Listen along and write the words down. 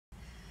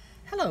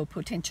Hello,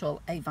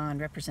 potential Avon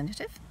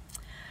representative.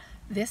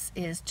 This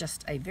is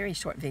just a very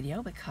short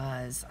video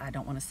because I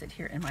don't want to sit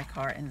here in my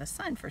car in the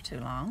sun for too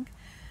long.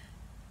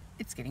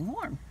 It's getting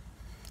warm.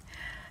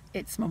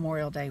 It's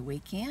Memorial Day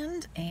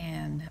weekend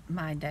and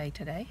my day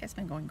today has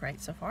been going great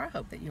so far. I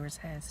hope that yours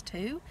has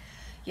too.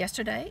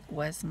 Yesterday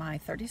was my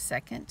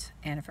 32nd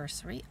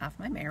anniversary of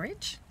my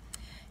marriage,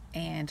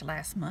 and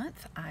last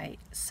month I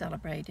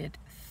celebrated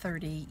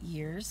 30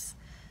 years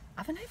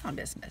of an Avon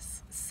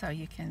business. So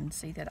you can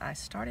see that I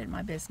started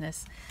my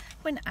business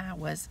when I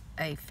was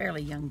a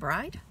fairly young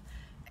bride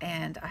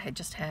and I had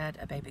just had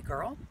a baby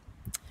girl,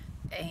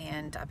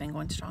 and I've been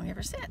going strong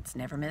ever since.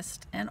 Never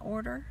missed an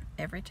order,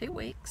 every 2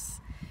 weeks,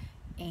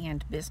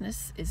 and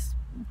business is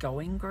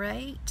going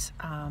great.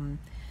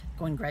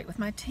 Going great with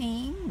my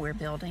team. We're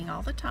building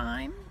all the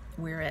time.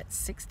 We're at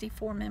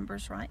 64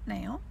 members right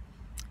now,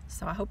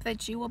 so I hope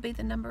that you will be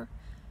the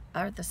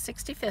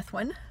 65th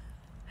one.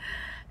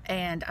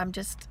 And I'm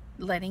just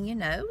letting you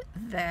know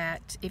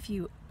that if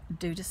you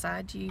do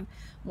decide you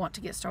want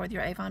to get started with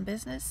your Avon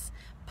business,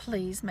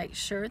 please make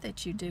sure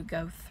that you do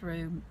go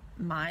through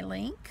my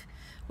link,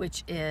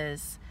 which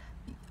is,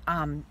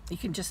 you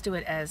can just do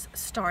it as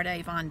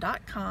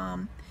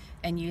startavon.com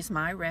and use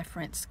my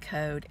reference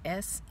code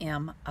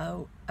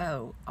SMOORE.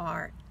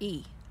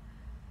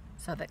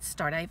 So that's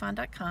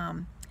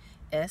startavon.com,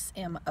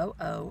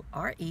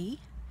 SMOORE,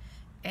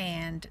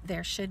 and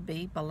there should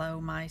be below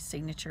my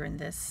signature in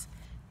this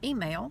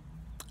email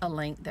a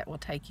link that will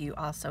take you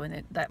also,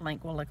 and that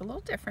link will look a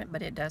little different,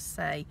 but it does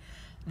say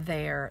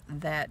there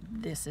that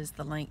this is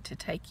the link to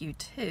take you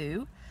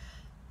to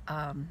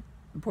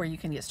where you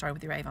can get started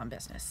with your Avon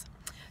business.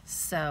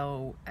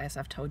 So as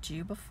I've told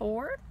you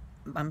before,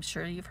 I'm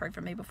sure you've heard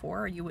from me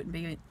before or you wouldn't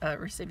be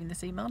receiving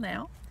this email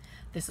now.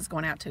 This is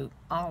going out to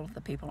all of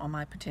the people on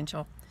my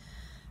potential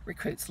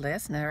recruits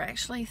list, and there are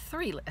actually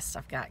 3 lists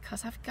I've got,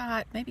 because I've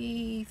got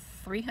maybe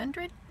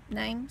 300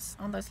 names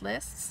on those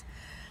lists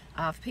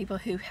of people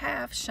who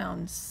have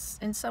shown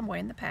in some way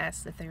in the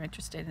past that they're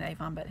interested in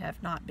Avon but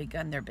have not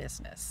begun their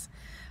business,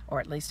 or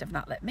at least have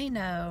not let me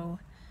know.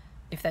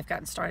 If they've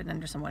gotten started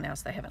under someone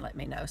else, they haven't let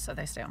me know, so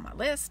they stay on my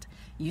list.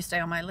 You stay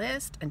on my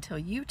list until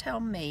you tell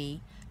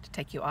me to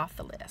take you off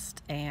the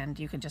list, and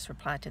you can just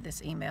reply to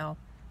this email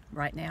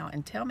right now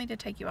and tell me to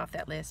take you off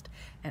that list,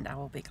 and I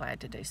will be glad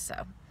to do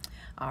so.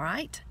 All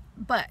right,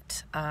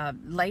 but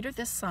later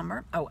this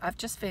summer, I've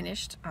just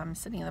finished, I'm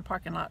sitting in the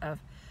parking lot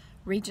of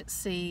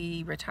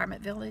Regency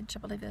Retirement Village, I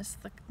believe is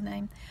the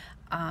name.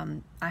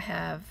 I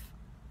have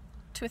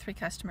 2 or 3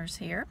 customers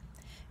here,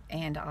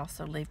 and I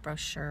also leave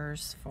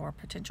brochures for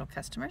potential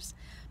customers,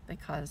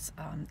 because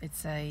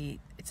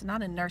it's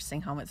not a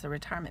nursing home, it's a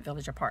retirement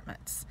village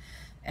apartments,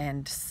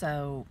 and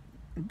so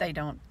they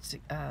don't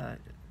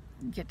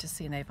get to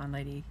see an Avon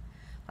lady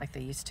like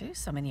they used to,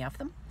 so many of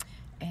them,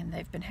 and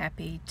they've been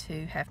happy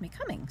to have me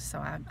coming, so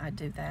I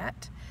do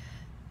that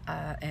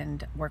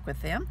and work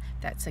with them.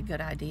 That's a good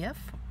idea.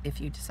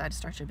 If you decide to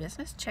start your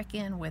business, check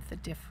in with the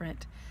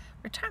different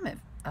retirement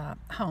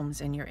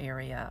homes in your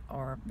area,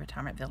 or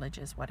retirement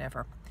villages,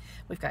 whatever.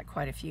 We've got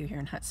quite a few here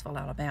in Huntsville,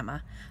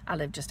 Alabama. I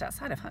live just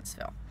outside of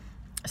Huntsville,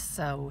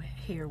 so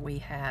here we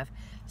have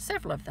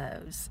several of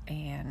those,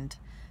 and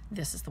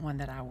this is the one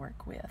that I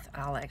work with.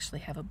 I'll actually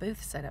have a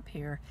booth set up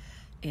here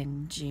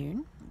in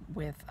June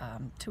with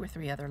 2 or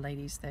 3 other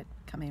ladies that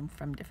come in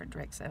from different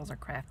direct sales or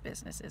craft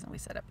businesses, and we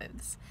set up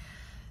booths.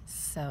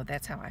 So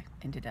that's how I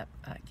ended up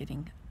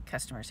getting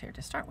customers here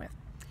to start with.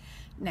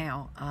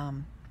 Now,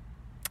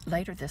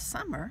 later this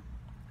summer,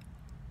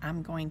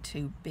 I'm going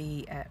to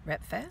be at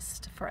Rep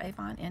Fest for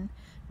Avon in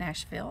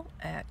Nashville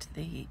at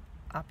the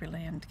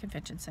Opryland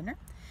Convention Center,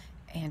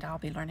 and I'll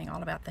be learning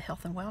all about the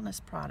health and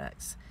wellness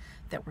products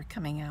that we're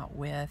coming out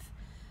with.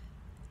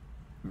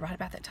 Right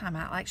about that time,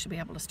 I'll actually be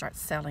able to start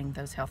selling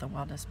those health and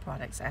wellness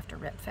products after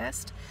Rep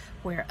Fest,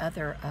 where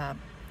other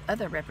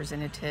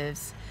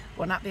representatives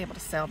will not be able to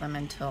sell them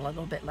until a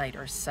little bit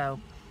later. So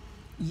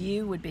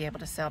you would be able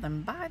to sell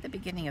them by the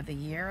beginning of the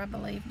year, I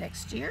believe,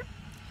 next year.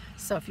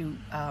 So if you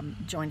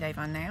joined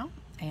Avon now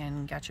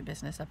and got your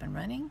business up and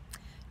running,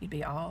 you'd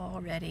be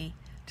all ready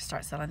to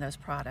start selling those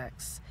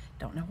products.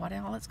 Don't know what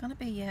all it's going to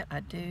be yet.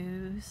 I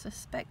do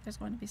suspect there's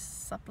going to be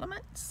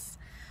supplements.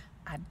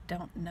 I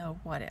don't know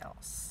what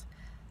else.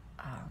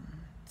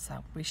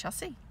 So we shall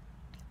see.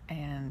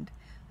 And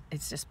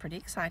it's just pretty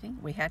exciting.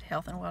 We had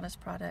health and wellness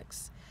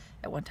products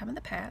at one time in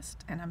the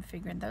past, and I'm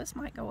figuring those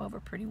might go over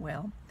pretty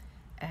well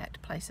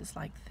at places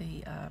like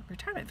the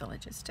retirement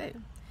villages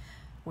too,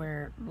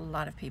 where a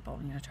lot of people,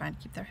 trying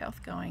to keep their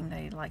health going,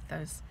 they like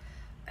those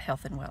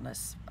health and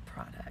wellness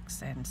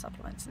products and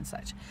supplements and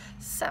such.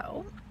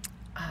 So,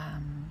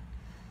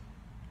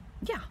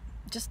 yeah,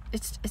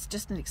 it's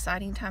just an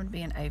exciting time to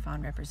be an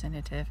Avon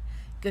representative.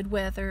 Good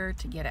weather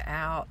to get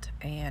out,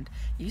 and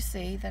you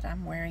see that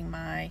I'm wearing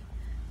my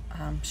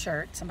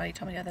shirt. Somebody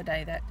told me the other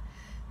day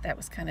that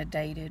was kind of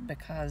dated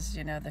because,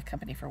 the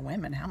Company for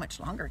Women, how much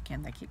longer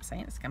can they keep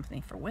saying it's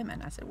Company for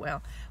Women? I said,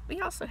 well, we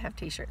also have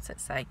t-shirts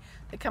that say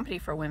the Company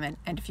for Women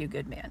and a few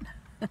good men.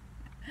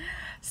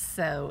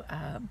 So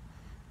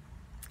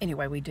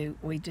anyway, we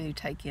do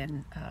take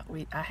in,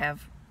 I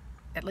have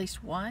at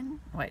least one,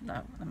 wait,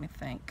 no, let me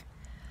think.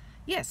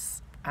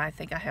 Yes, I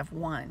think I have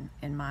one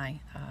in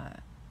my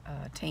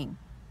team,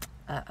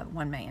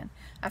 one man.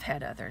 I've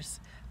had others,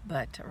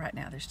 but right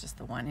now there's just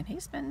the one, and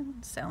he's been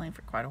selling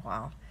for quite a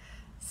while.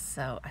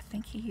 So I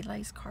think he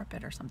lays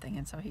carpet or something,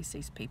 and so he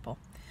sees people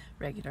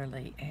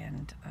regularly,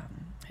 and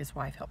his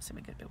wife helps him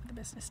a good bit with the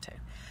business too.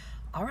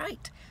 All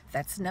right,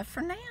 that's enough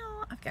for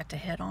now. I've got to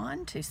head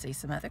on to see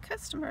some other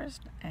customers,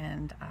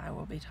 and I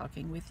will be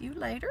talking with you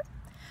later,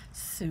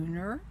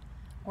 sooner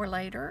or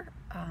later.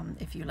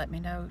 If you let me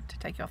know to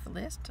take you off the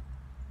list,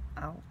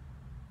 I'll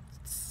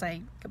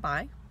say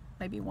goodbye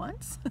maybe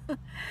once.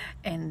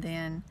 And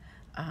then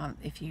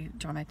if you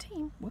join my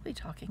team, we'll be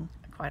talking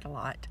quite a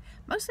lot,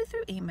 mostly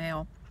through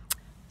email,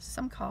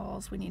 some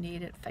calls when you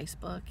need it,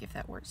 Facebook if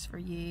that works for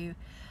you.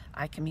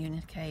 I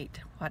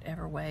communicate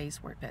whatever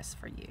ways work best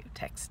for you.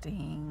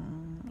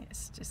 Texting,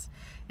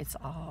 it's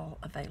all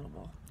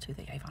available to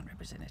the Avon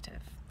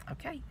representative.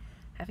 Okay,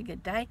 have a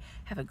good day.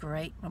 Have a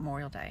great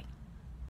Memorial Day.